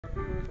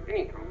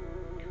Anyhow,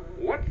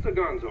 What's a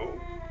Gonzo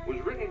was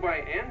written by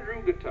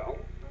Andrew Gattell,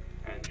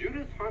 and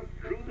Judith Hunt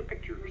drew the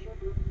pictures.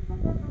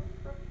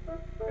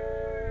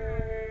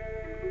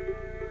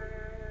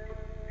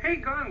 Hey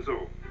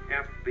Gonzo,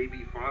 asked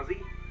baby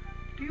Fozzie,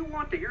 do you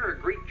want to hear a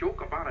great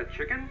joke about a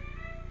chicken?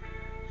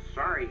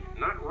 Sorry,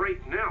 not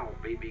right now,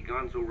 baby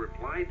Gonzo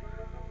replied.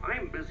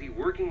 I'm busy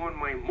working on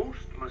my most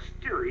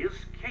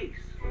mysterious case.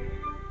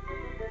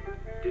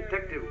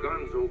 Detective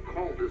Gonzo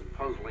called this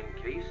puzzling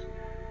case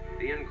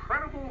The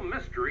Incredible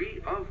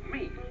Mystery of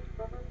Me.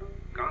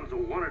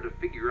 Gonzo wanted to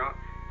figure out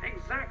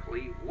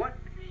exactly what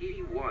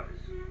he was.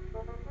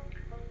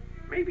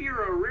 Maybe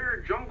you're a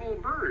rare jungle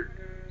bird,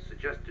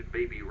 suggested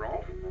baby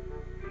Rolf.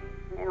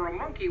 Or a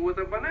monkey with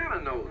a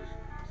banana nose,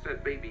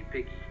 said baby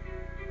Piggy.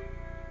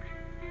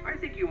 I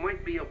think you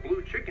might be a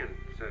blue chicken,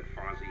 said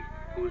Fozzie,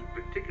 who was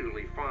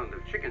particularly fond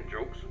of chicken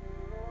jokes.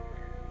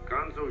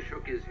 Gonzo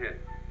shook his head.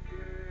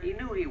 He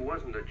knew he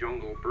wasn't a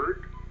jungle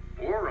bird,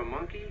 or a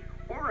monkey,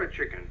 or a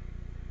chicken.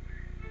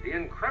 The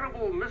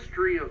incredible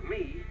mystery of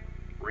me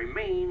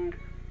remained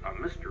a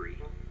mystery.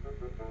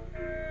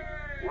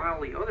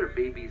 While the other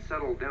babies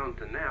settled down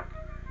to nap,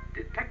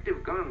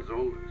 Detective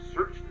Gonzo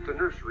searched the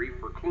nursery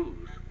for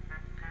clues.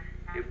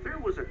 If there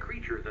was a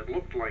creature that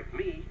looked like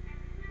me,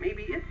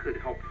 maybe it could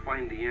help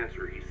find the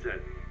answer, he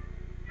said.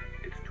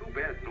 It's too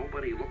bad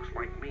nobody looks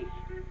like me.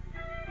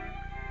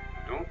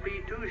 Don't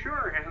be too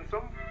sure,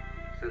 handsome,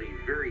 said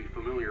a very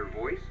familiar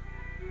voice.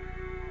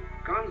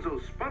 Gonzo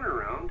spun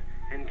around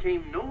and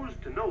came nose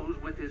to nose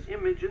with his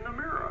image in the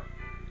mirror.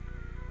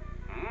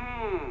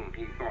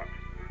 He thought,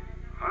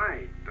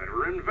 I'd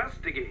better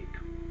investigate.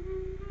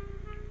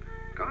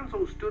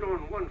 Gonzo stood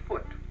on one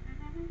foot.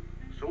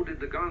 So did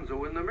the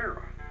Gonzo in the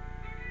mirror.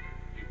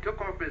 He took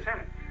off his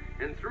hat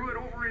and threw it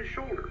over his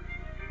shoulder.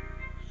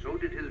 So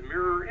did his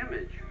mirror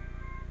image.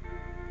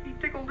 He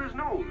tickled his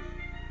nose.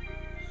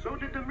 So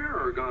did the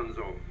mirror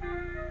Gonzo.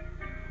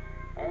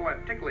 All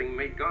that tickling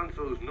made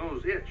Gonzo's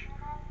nose itch.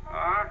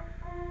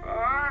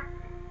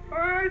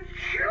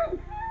 Achoo!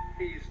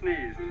 He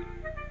sneezed.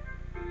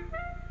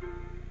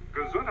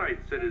 Gesundheit,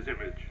 said his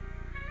image.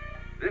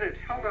 Then it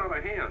held out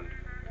a hand.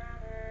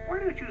 Why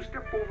don't you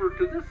step over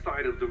to this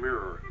side of the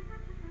mirror?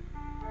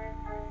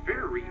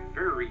 Very,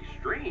 very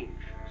strange,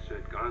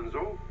 said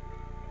Gonzo,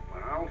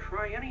 but I'll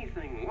try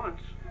anything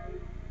once.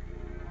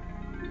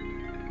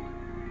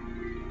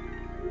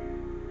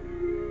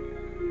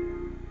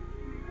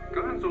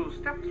 Gonzo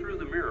stepped through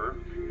the mirror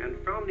and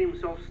found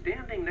himself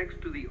standing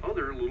next to the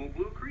other little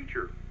blue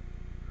creature.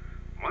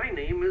 My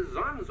name is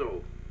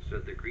Zonzo,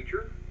 said the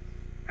creature.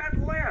 At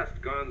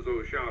last,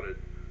 Gonzo shouted,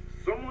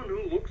 someone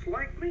who looks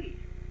like me.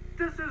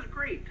 This is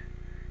great.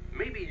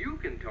 Maybe you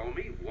can tell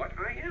me what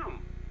I am.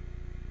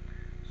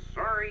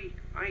 Sorry,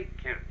 I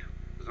can't,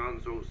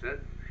 Zonzo said.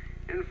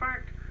 In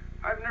fact,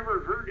 I've never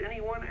heard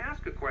anyone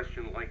ask a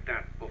question like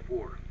that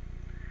before.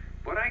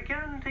 But I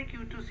can take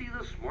you to see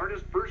the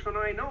smartest person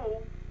I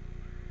know.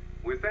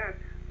 With that,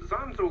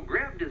 Zonzo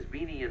grabbed his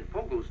beanie and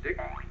pogo stick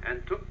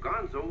and took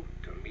Gonzo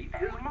to meet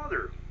his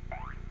mother.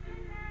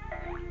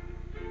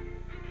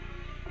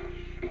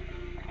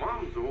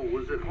 Momzo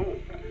was at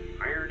home,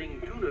 ironing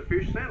tuna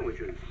fish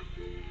sandwiches.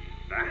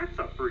 That's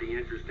a pretty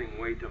interesting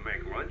way to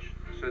make lunch,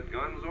 said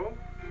Gonzo.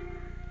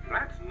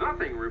 That's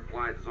nothing,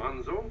 replied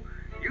Zonzo.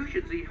 You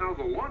should see how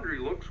the laundry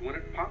looks when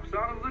it pops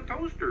out of the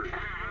toaster.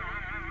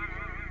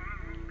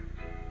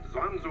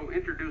 Zonzo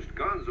introduced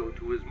Gonzo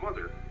to his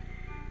mother.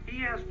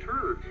 He asked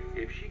her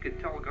if she could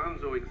tell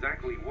Gonzo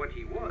exactly what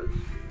he was.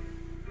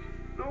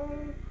 No,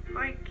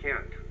 I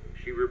can't,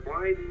 she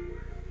replied.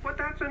 But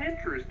that's an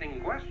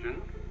interesting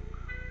question.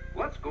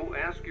 Let's go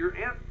ask your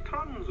Aunt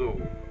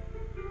Tonzo.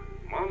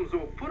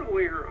 Momzo put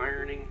away her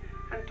ironing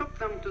and took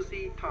them to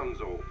see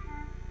Tonzo.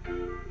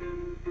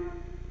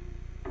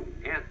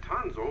 Aunt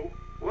Tonzo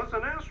was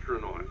an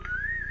astronaut.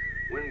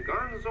 When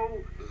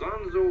Gonzo,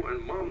 Zonzo,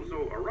 and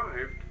Momzo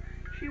arrived,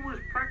 she was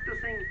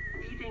practicing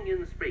eating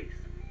in space.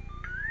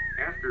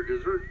 After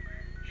dessert,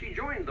 she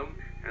joined them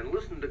and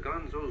listened to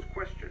Gonzo's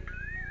question.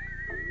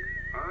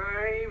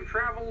 I've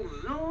traveled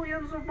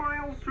zillions of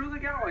miles through the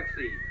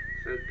galaxy,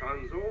 said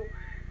Tonzo,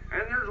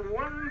 and there's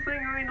one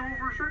thing I know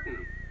for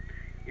certain.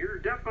 You're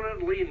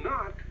definitely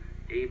not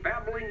a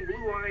babbling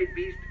blue-eyed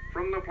beast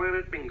from the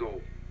planet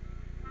Bingo.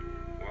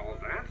 Well,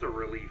 that's a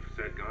relief,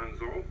 said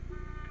Gonzo.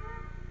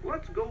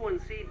 Let's go and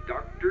see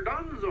Dr.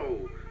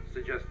 Donzo,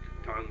 suggested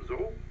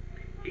Tonzo.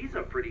 He's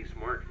a pretty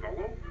smart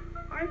fellow.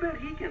 I bet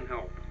he can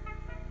help.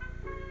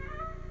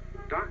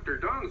 Dr.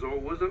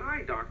 Donzo was an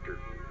eye doctor.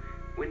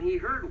 When he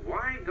heard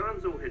why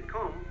Gonzo had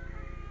come,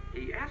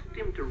 he asked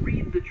him to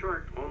read the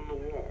chart on the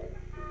wall.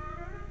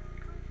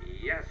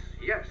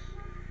 Yes,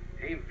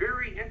 a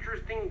very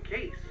interesting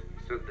case,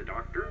 said the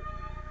doctor.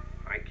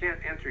 I can't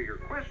answer your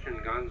question,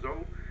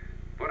 Gonzo,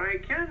 but I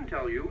can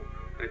tell you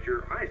that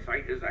your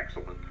eyesight is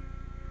excellent.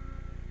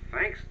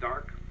 Thanks,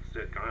 Doc,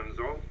 said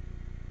Gonzo.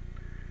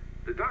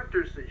 The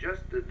doctor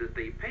suggested that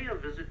they pay a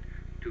visit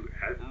to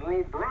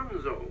Admiral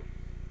Bronzo.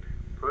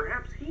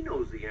 Perhaps he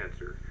knows the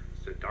answer,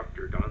 said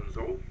Dr.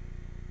 Donzo.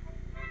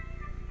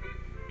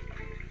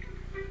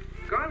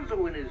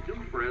 Gonzo and his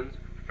new friends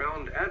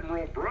found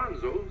Admiral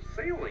Bronzo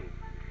sailing.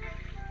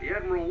 The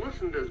Admiral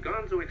listened as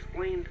Gonzo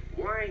explained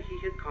why he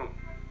had come.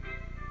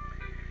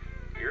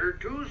 "You're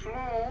too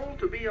small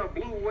to be a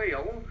blue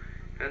whale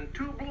and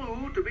too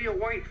blue to be a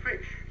white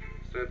fish,"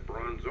 said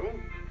Bronzo,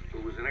 who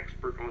was an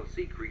expert on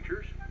sea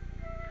creatures.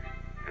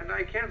 "And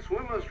I can't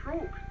swim a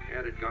stroke,"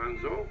 added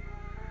Gonzo.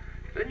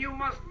 "Then you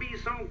must be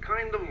some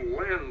kind of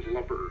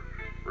landlubber,"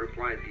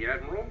 replied the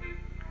Admiral.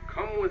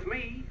 "Come with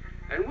me,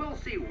 and we'll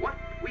see what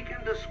we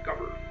can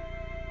discover."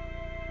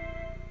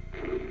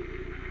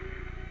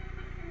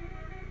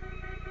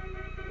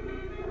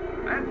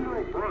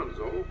 Admiral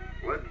Bronzo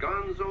led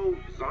Gonzo,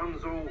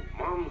 Zonzo,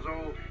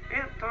 Momzo,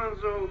 Aunt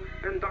Tonzo,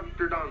 and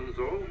Dr.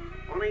 Donzo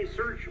on a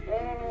search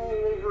all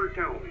over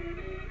town.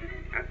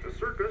 At the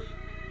circus,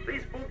 they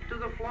spoke to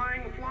the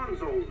Flying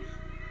Flonzos,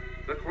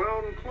 the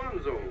Clown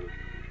Clonzo,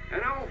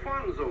 and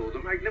Alfonso, the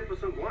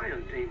magnificent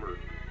lion tamer.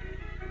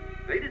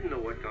 They didn't know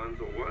what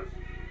Gonzo was,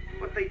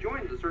 but they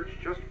joined the search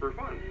just for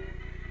fun.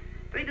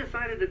 They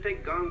decided to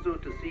take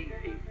Gonzo to see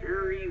a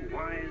very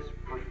wise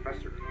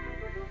professor.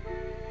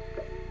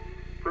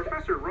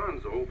 Professor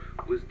Ronzo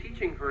was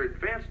teaching her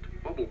advanced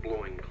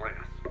bubble-blowing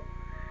class.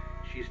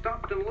 She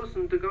stopped and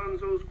listened to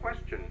Gonzo's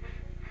question.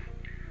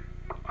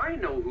 "I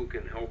know who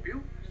can help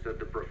you," said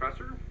the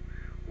professor.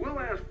 "We'll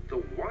ask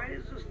the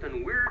wisest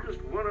and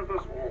weirdest one of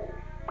us all,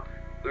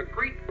 the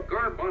Great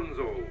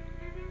Garbanzo."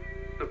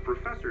 The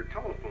professor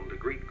telephoned the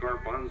Great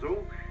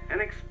Garbanzo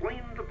and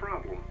explained the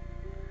problem.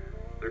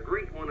 The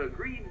Great One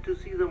agreed to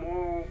see them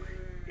all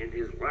in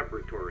his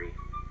laboratory.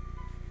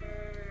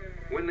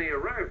 When they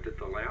arrived at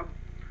the lab,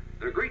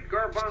 the Great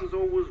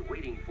Garbanzo was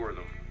waiting for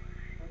them.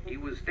 He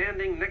was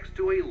standing next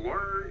to a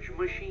large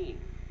machine.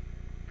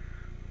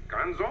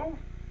 "Gonzo,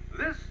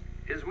 this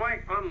is my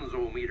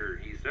Onzo-meter,"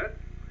 he said.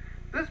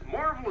 "This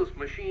marvelous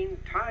machine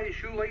ties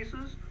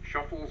shoelaces,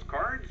 shuffles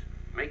cards,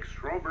 makes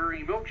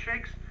strawberry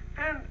milkshakes,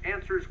 and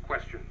answers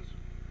questions.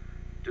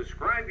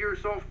 Describe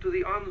yourself to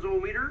the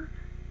Onzo-meter.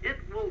 It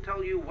will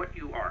tell you what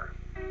you are."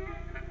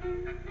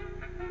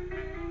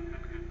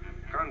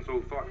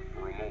 Gonzo thought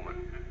for a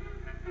moment.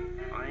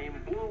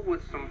 "I'm blue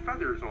with some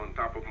feathers on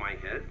top of my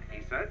head,"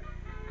 he said,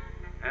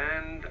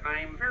 "and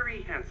I'm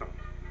very handsome."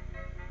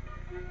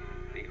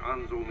 The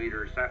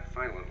Onzo-meter sat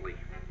silently.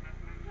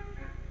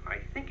 "I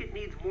think it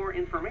needs more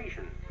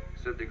information,"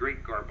 said the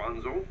Great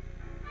Garbanzo.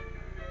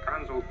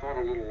 Gonzo thought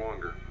a little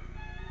longer.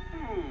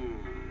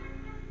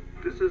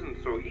 This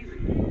isn't so easy.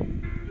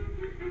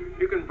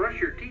 "You can brush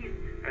your teeth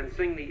and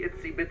sing the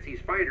Itsy Bitsy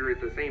Spider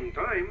at the same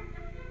time,"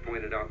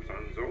 pointed out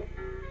Zonzo.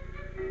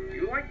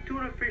 "You like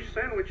tuna fish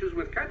sandwiches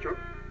with ketchup,"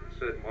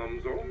 said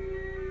Momzo.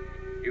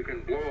 "You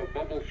can blow a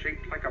bubble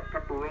shaped like a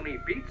pepperoni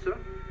pizza,"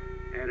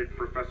 added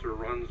Professor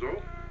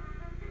Ronzo.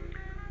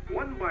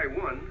 One by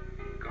one,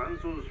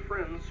 Gonzo's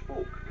friends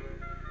spoke.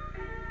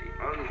 The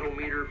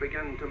Onzo-meter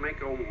began to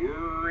make a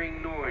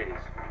whirring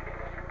noise.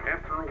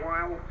 After a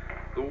while,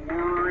 the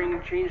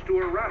whirring changed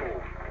to a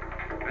rattle,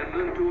 and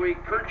then to a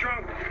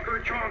kerchunk,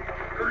 kerchunk,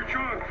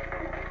 kerchunk.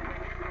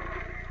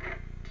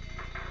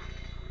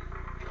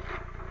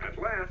 At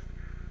last,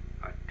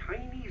 a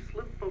tiny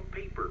slip of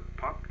paper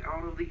popped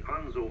out of the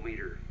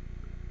Onzo-meter.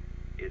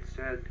 It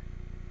said,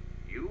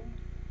 "You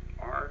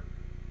are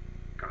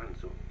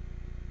Gonzo."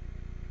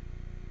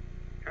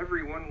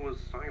 Everyone was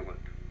silent.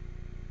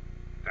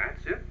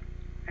 "That's it?"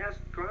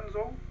 asked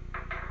Gonzo.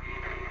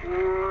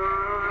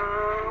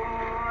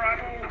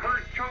 Rattle,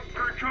 kerchunk,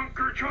 kerchunk,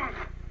 kerchunk.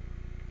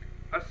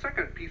 A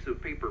second piece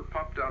of paper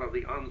popped out of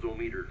the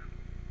Onzo-meter.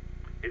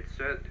 It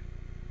said,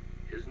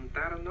 "Isn't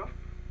that enough?"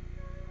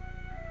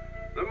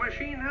 "The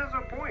machine has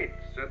a point,"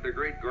 said the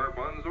Great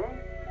Garbanzo.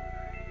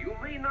 "You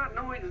may not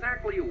know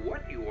exactly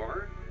what you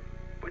are,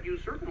 but you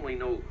certainly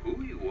know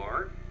who you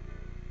are."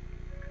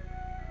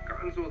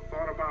 Gonzo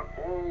thought about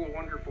all the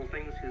wonderful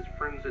things his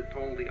friends had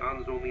told the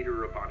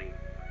Onzo-meter about him,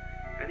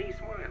 and he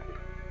smiled.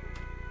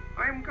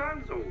 "I'm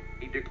Gonzo,"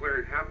 he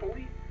declared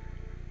happily,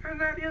 "and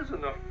that is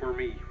enough for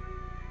me."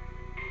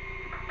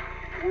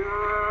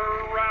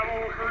 Whirr,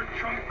 rattle,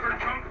 kerchunk,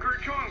 kerchunk,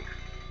 kerchunk.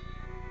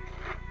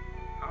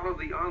 Out of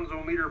the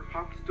Onzo-meter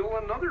popped still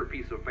another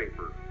piece of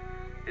paper.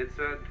 It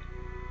said,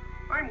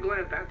 "I'm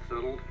glad that's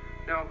settled.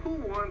 Now who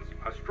wants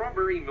a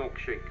strawberry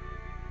milkshake?"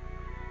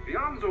 The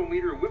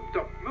Onzo-meter whipped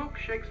up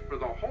milkshakes for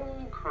the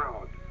whole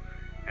crowd.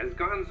 As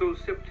Gonzo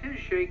sipped his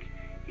shake,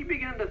 he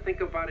began to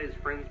think about his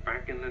friends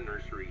back in the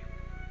nursery.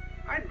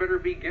 "I'd better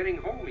be getting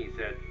home," he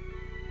said.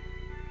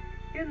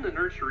 In the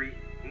nursery,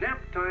 nap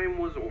time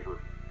was over.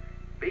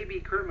 Baby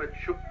Kermit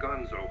shook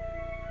Gonzo.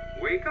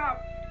 "Wake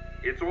up!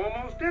 It's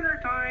almost dinner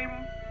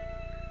time!"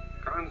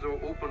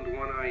 Gonzo opened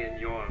one eye and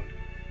yawned.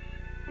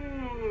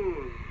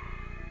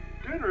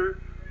 "Dinner?